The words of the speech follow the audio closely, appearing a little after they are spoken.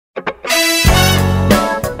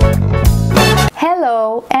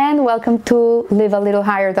Hello and welcome to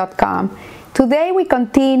livealittlehigher.com. Today we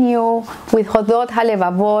continue with Hodot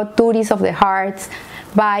HaLevavot, Duties of the Hearts,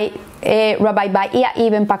 by Rabbi Bahia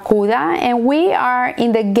Ibn Pakuda, and we are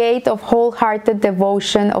in the gate of wholehearted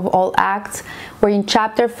devotion of all acts. We're in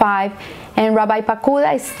chapter 5, and Rabbi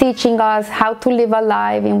Pakuda is teaching us how to live a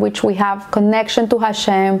life in which we have connection to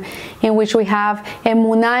Hashem, in which we have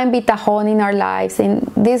emunah and bitachon in our lives, in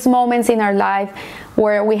these moments in our life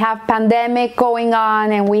where we have pandemic going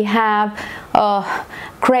on and we have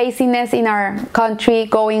craziness in our country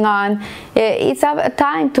going on. It's a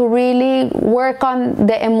time to really work on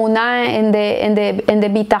the emunah and the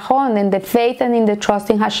bitachon and the faith and in the trust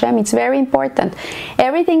in Hashem. It's very important.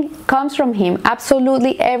 Everything comes from Him.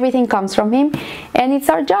 Absolutely everything comes from Him, and it's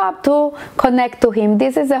our job to connect to Him.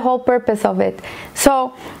 This is the whole purpose of it.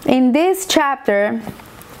 So in this chapter,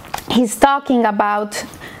 he's talking about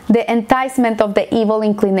the enticement of the evil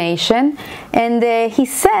inclination, and he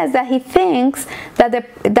says that he thinks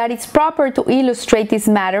that it's proper to illustrate this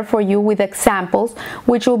matter for you with examples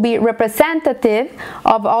which will be representative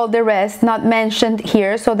of all the rest not mentioned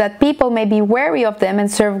here, so that people may be wary of them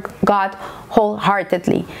and serve God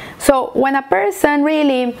wholeheartedly. So when a person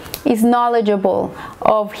really is knowledgeable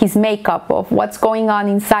of his makeup, of what's going on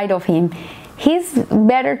inside of him, he's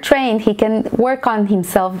better trained. He can work on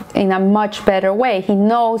himself in a much better way. He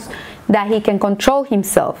knows that he can control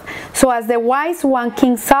himself. So as the wise one,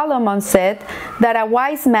 King Solomon, said, that a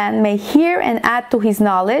wise man may hear and add to his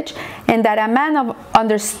knowledge, and that a man of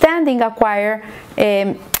understanding acquire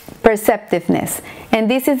perceptiveness.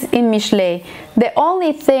 And this is in Mishlei. The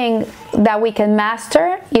only thing that we can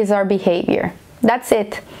master is our behavior. That's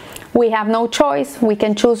it. We have no choice. We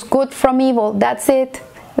can choose good from evil. That's it.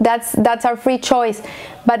 That's our free choice.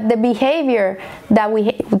 But the behavior that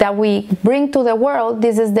we bring to the world,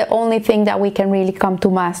 this is the only thing that we can really come to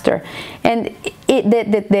master. And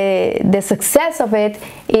the success of it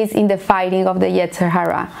is in the fighting of the Yetzer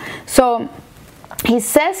Hara. So he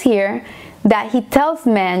says here that he tells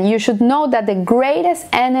men, you should know that the greatest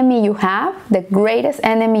enemy you have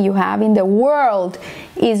in the world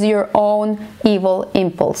is your own evil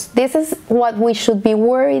impulse. This is what we should be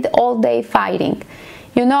worried all day fighting.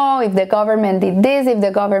 You know, if the government did this, if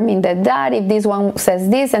the government did that, if this one says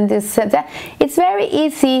this and this says that. It's very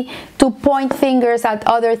easy to point fingers at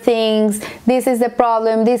other things. This is the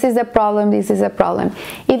problem, this is the problem, this is the problem.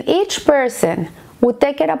 If each person would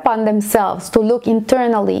take it upon themselves to look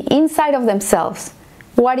internally, inside of themselves,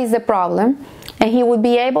 what is the problem, and he would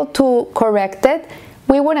be able to correct it,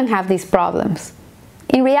 we wouldn't have these problems.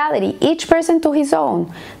 In reality, each person to his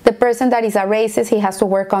own. The person that is a racist, he has to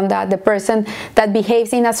work on that. The person that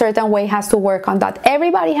behaves in a certain way has to work on that.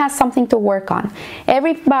 Everybody has something to work on.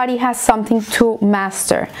 Everybody has something to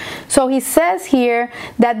master. So he says here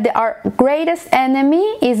that our greatest enemy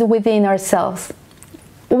is within ourselves.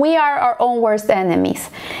 We are our own worst enemies,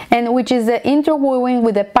 and which is the interwooing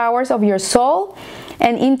with the powers of your soul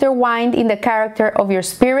and intertwined in the character of your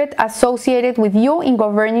spirit, associated with you in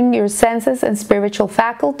governing your senses and spiritual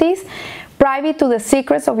faculties, private to the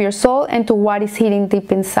secrets of your soul and to what is hidden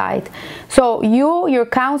deep inside. So your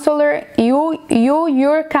counselor in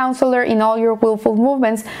all your willful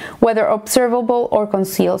movements, whether observable or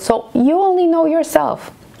concealed. So you only know yourself.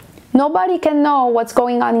 Nobody can know what's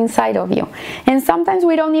going on inside of you. And sometimes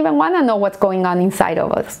we don't even want to know what's going on inside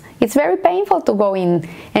of us. It's very painful to go in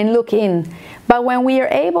and look in. But when we are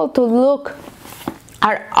able to look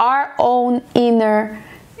at our own inner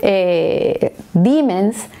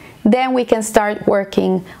demons, then we can start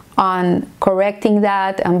working on correcting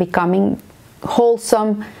that and becoming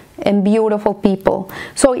wholesome and beautiful people.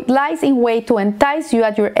 So it lies in wait to entice you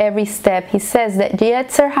at your every step. He says that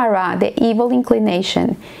Yetzer Hara, the evil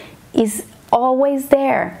inclination, is always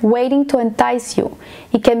there, waiting to entice you.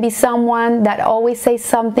 It can be someone that always says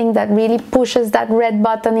something that really pushes that red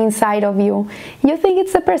button inside of you. You think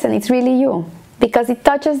it's the person, it's really you, because it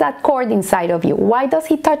touches that chord inside of you. Why does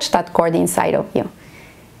he touch that chord inside of you?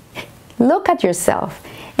 Look at yourself.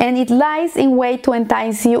 And it lies in wait to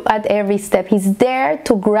entice you at every step. He's there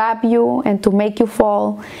to grab you and to make you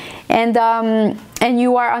fall. And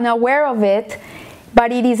you are unaware of it,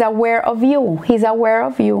 but it is aware of you. He's aware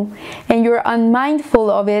of you. And you're unmindful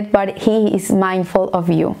of it, but he is mindful of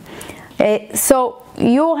you. So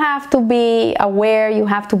you have to be aware, you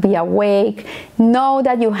have to be awake. Know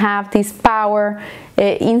that you have this power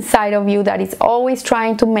inside of you that is always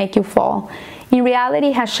trying to make you fall. In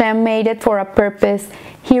reality, Hashem made it for a purpose,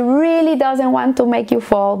 He really doesn't want to make you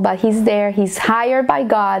fall, but he's there. He's hired by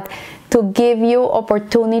God to give you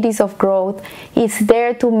opportunities of growth. He's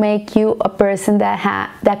there to make you a person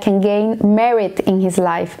that can gain merit in his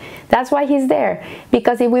life. That's why he's there.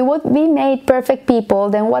 Because if we would be made perfect people,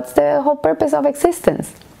 then what's the whole purpose of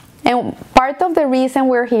existence? And part of the reason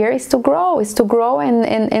we're here is to grow,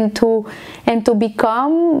 and to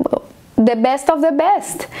become the best of the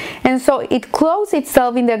best. And so it clothes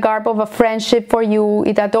itself in the garb of a friendship for you.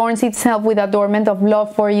 It adorns itself with adornment of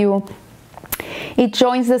love for you. It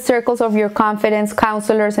joins the circles of your confidence,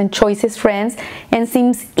 counselors, and choicest friends, and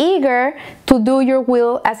seems eager to do your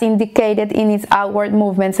will as indicated in its outward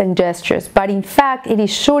movements and gestures. But in fact, it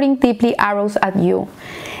is shooting deeply arrows at you,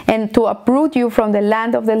 and to uproot you from the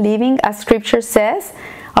land of the living, as Scripture says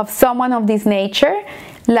of someone of this nature.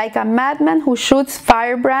 Like a madman who shoots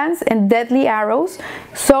firebrands and deadly arrows,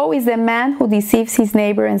 so is the man who deceives his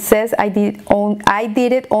neighbor and says, I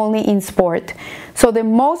did it only in sport. So the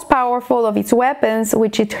most powerful of its weapons,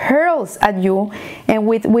 which it hurls at you and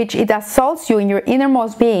with which it assaults you in your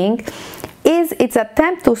innermost being, is its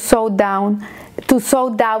attempt to sow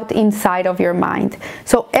doubt inside of your mind.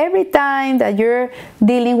 So every time that you're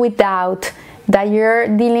dealing with doubt, that you're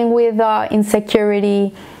dealing with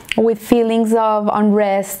insecurity, with feelings of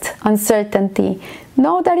unrest, uncertainty,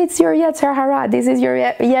 know that it's your Yetzer Hara. This is your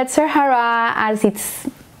Yetzer Hara as its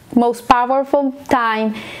most powerful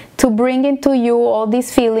time to bring into you all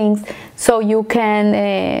these feelings, so you can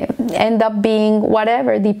end up being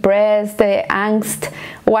whatever, depressed, angst,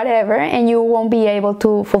 whatever, and you won't be able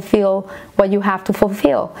to fulfill what you have to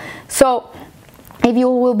fulfill. So if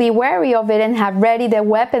you will be wary of it and have ready the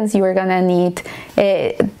weapons you're going to need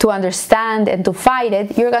to understand and to fight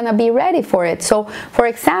it, you're going to be ready for it. So, for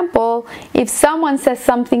example, if someone says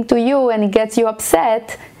something to you and it gets you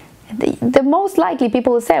upset, the most likely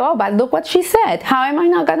people will say, oh, but look what she said. How am I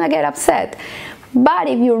not going to get upset? But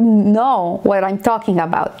if you know what I'm talking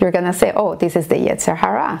about, you're going to say, oh, this is the Yetzer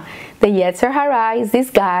Hara. The Yetzer Hara is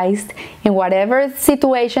disguised in whatever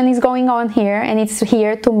situation is going on here, and it's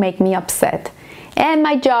here to make me upset. And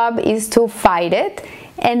my job is to fight it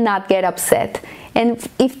and not get upset. And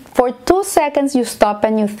if for 2 seconds you stop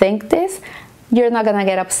and you think this, you're not going to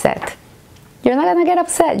get upset. You're not going to get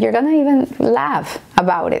upset. You're going to even laugh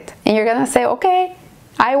about it. And you're going to say, okay,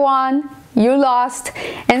 I won, you lost.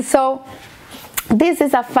 And so this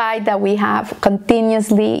is a fight that we have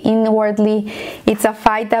continuously, inwardly. It's a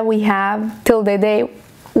fight that we have till the day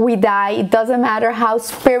we die. It doesn't matter how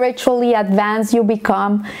spiritually advanced you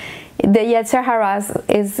become. The Yetzer Hara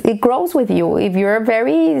it grows with you. If you're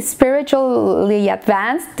very spiritually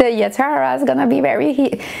advanced, the Yetzer Hara is gonna be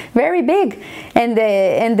very, very big, and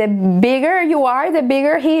the bigger you are, the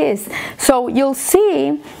bigger he is. So you'll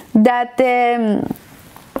see that the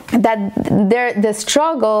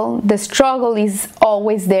struggle is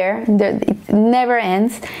always there. It never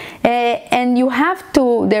ends, and you have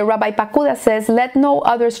to. The Rabbi Pakuda says, "Let no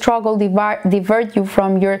other struggle divert you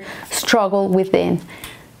from your struggle within."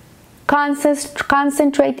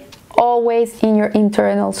 Concentrate always in your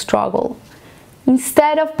internal struggle.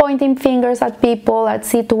 Instead of pointing fingers at people, at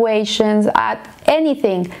situations, at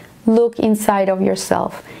anything, look inside of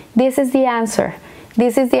yourself. This is the answer.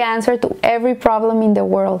 This is the answer to every problem in the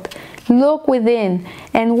world. Look within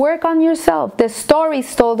and work on yourself. The story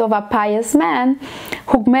is told of a pious man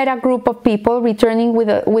who met a group of people returning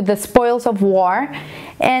with the spoils of war,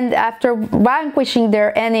 and after vanquishing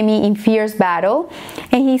their enemy in fierce battle,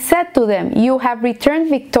 and he said to them, "You have returned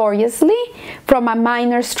victoriously from a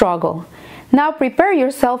minor struggle. Now prepare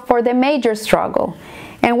yourself for the major struggle."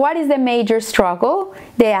 And what is the major struggle?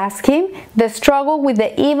 They asked him. The struggle with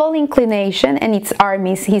the evil inclination and its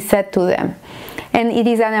armies, he said to them. And it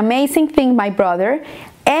is an amazing thing, my brother.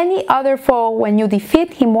 Any other foe, when you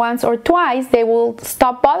defeat him once or twice, they will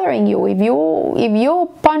stop bothering you. If you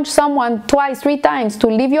punch someone twice, 3 times to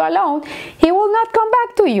leave you alone, he will not come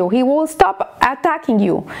back to you. He will stop attacking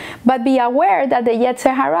you. But be aware that the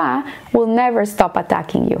Yetzer Hara will never stop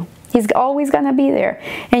attacking you. He's always going to be there.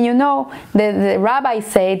 And you know, the rabbis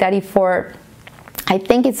say that if I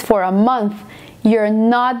think it's for a month, you're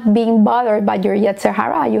not being bothered by your Yetzer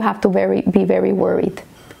Hara, you have to be very worried.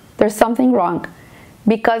 There's something wrong.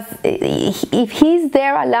 Because if he's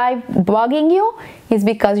there alive bugging you, it's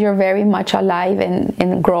because you're very much alive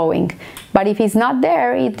and growing. But if he's not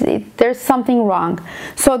there, there's something wrong.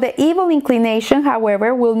 So the evil inclination,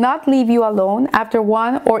 however, will not leave you alone after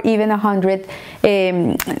 1 or even 100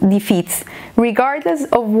 defeats, regardless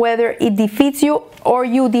of whether it defeats you or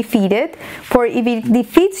you defeat it. For if it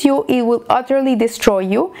defeats you, it will utterly destroy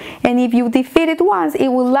you. And if you defeat it once, it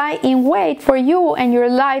will lie in wait for you and your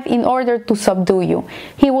life in order to subdue you.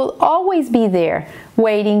 He will always be there,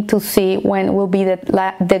 waiting to see when will be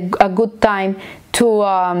a good time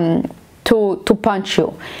to punch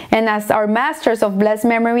you. And as our masters of blessed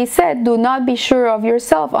memory said, do not be sure of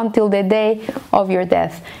yourself until the day of your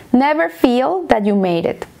death. Never feel that you made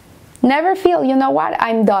it. Never feel, you know what,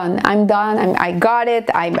 I'm done, I got it,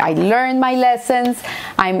 I learned my lessons,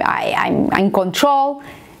 I'm in control.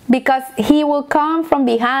 Because he will come from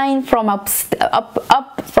behind, from up,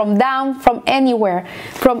 from down, from anywhere,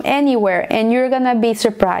 and you're gonna be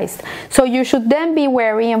surprised. So you should then be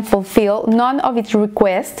wary and fulfill none of its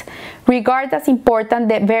requests. Regard as important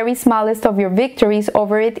the very smallest of your victories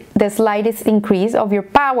over it, the slightest increase of your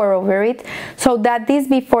power over it, so that this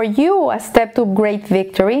be for you a step to great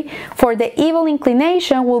victory. For the evil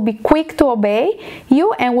inclination will be quick to obey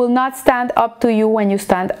you and will not stand up to you when you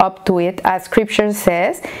stand up to it, as Scripture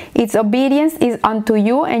says. Its obedience is unto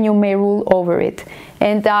you, and you may rule over it.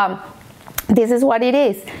 And this is what it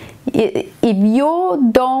is. If you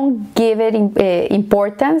don't give it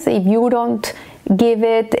importance, if you don't give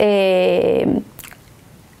it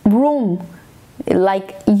room,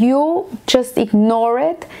 like you just ignore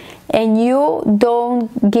it and you don't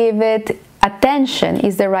give it attention,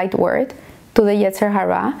 is the right word, to the Yetzer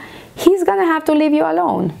Hara, he's gonna have to leave you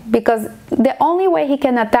alone, because the only way he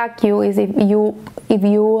can attack you is if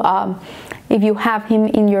you have him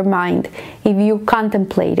in your mind, if you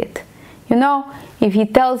contemplate it. You know, if he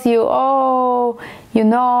tells you, oh, you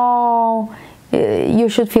know, you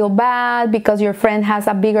should feel bad because your friend has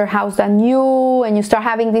a bigger house than you, and you start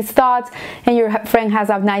having these thoughts, and your friend has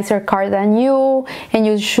a nicer car than you, and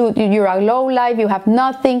you're a low life, you have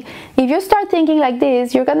nothing. If you start thinking like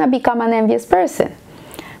this, you're gonna become an envious person.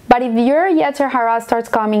 But if your Yetzer Hara starts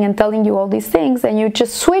coming and telling you all these things, and you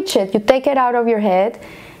just switch it, you take it out of your head,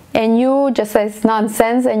 and you just say it's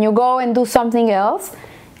nonsense, and you go and do something else,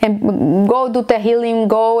 and go do tehillim,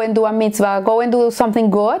 go and do a mitzvah, go and do something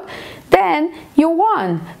good, then you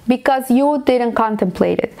won, because you didn't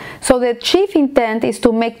contemplate it. So the chief intent is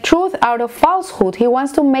to make truth out of falsehood. He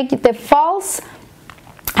wants to make the false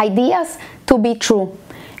ideas to be true.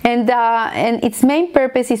 And its main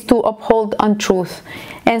purpose is to uphold untruth.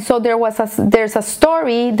 And so there's a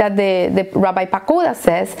story that the Rabbi Pakuda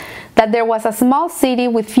says that there was a small city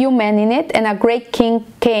with few men in it, and a great king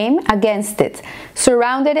came against it,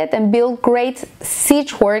 surrounded it, and built great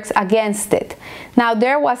siege works against it. Now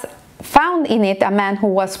there was found in it a man who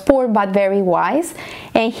was poor but very wise,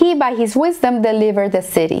 and he by his wisdom delivered the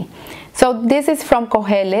city. So this is from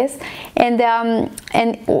Koheles, and the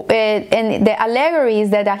allegory is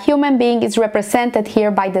that a human being is represented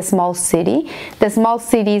here by the small city. The small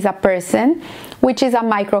city is a person, which is a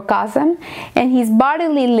microcosm, and his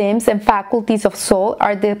bodily limbs and faculties of soul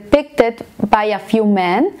are depicted by a few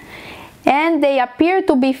men, and they appear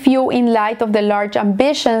to be few in light of the large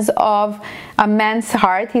ambitions of a man's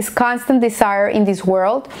heart, his constant desire in this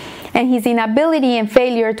world, and his inability and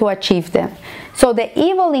failure to achieve them. So the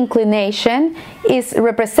evil inclination is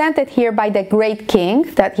represented here by the great king,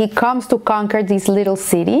 that he comes to conquer this little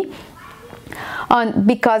city.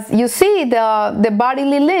 Because you see the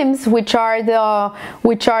bodily limbs, which are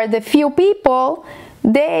the few people,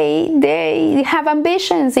 they have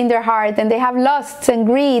ambitions in their heart, and they have lusts and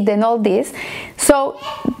greed and all this. So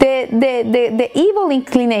the evil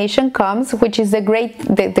inclination comes, which is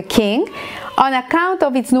the king, on account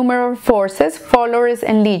of its numerous forces, followers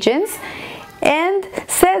and legions, and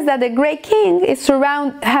says that the great king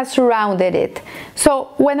has surrounded it.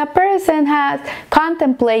 So when a person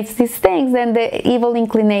contemplates these things, then the evil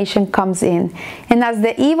inclination comes in. And as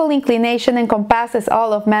the evil inclination encompasses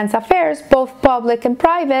all of man's affairs, both public and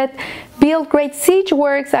private, build great siege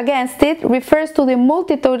works against it, refers to the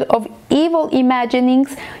multitude of evil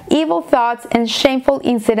imaginings, evil thoughts, and shameful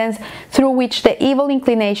incidents through which the evil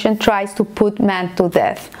inclination tries to put man to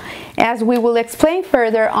death. As we will explain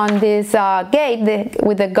further on this gate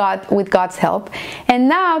with God's help. And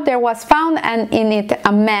now there was found in it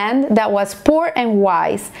a man that was poor and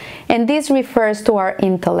wise, and this refers to our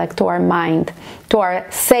intellect, to our mind, to our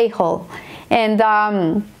seichel, and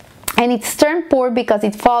it's termed poor because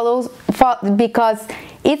because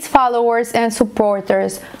its followers and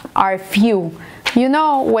supporters are few. You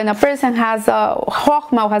know, when a person has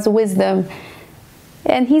chokhmah, has wisdom,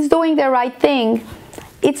 and he's doing the right thing,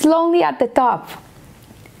 it's lonely at the top.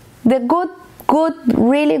 The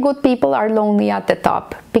really good people are lonely at the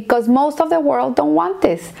top, because most of the world don't want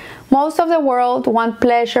this. Most of the world want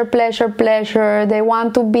pleasure. They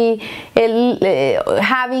want to be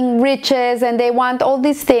having riches, and they want all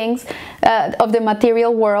these things of the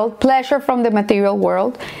material world, pleasure from the material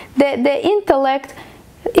world. The intellect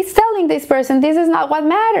is telling this person, this is not what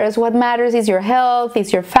matters. What matters is your health,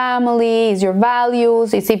 is your family, is your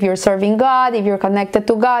values, is if you're serving God, if you're connected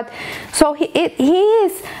to God. So he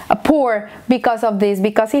is poor because of this,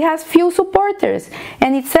 because he has few supporters.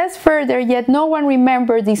 And it says further, yet no one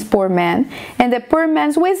remembered this poor man, and the poor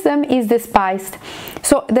man's wisdom is despised.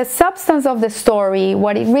 So the substance of the story,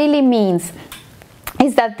 what it really means,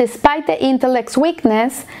 is that despite the intellect's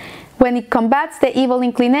weakness, when it combats the evil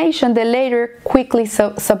inclination, the latter quickly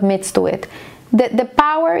submits to it. The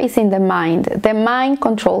power is in the mind. The mind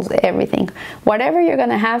controls everything. Whatever you're going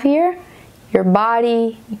to have here, your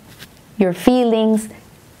body, your feelings,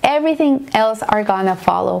 everything else are going to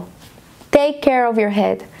follow. Take care of your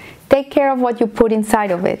head. Take care of what you put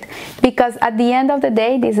inside of it, because at the end of the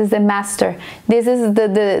day, this is the master. This is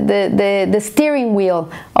the steering wheel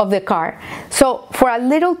of the car. So for a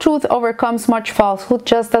little truth overcomes much falsehood,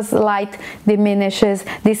 just as light diminishes,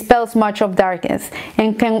 dispels much of darkness.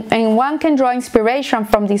 And one can draw inspiration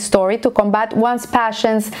from this story to combat one's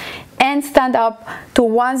passions and stand up to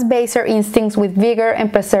one's baser instincts with vigor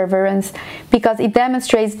and perseverance, because it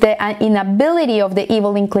demonstrates the inability of the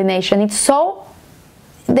evil inclination. It's so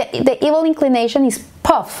the evil inclination is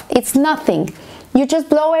puff. It's nothing. You just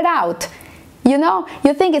blow it out. You know,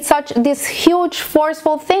 you think it's this huge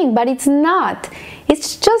forceful thing, but it's not.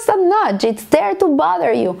 It's just a nudge. It's there to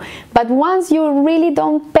bother you. But once you really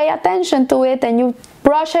don't pay attention to it and you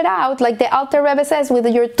brush it out, like the Alter Rebbe says, with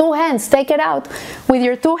your two hands, take it out with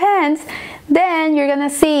your two hands, then you're gonna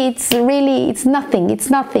see it's nothing. It's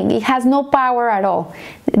nothing. It has no power at all.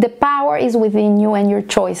 The power is within you and your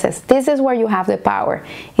choices. This is where you have the power.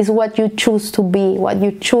 Is what you choose to be, what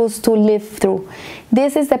you choose to live through.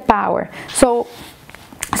 This is the power. So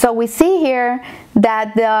we see here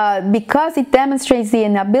that because it demonstrates the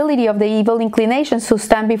inability of the evil inclinations to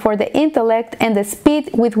stand before the intellect and the speed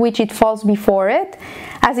with which it falls before it,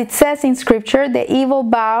 as it says in scripture, the evil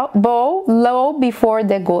bow low before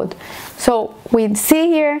the good. So we see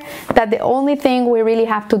here that the only thing we really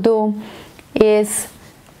have to do is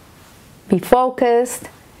be focused,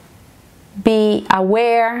 be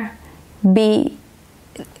aware, be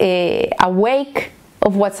awake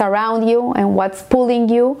of what's around you and what's pulling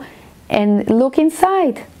you, and look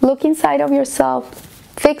inside of yourself,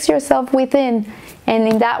 fix yourself within, and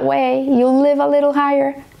in that way you'll live a little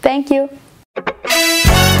higher. Thank you.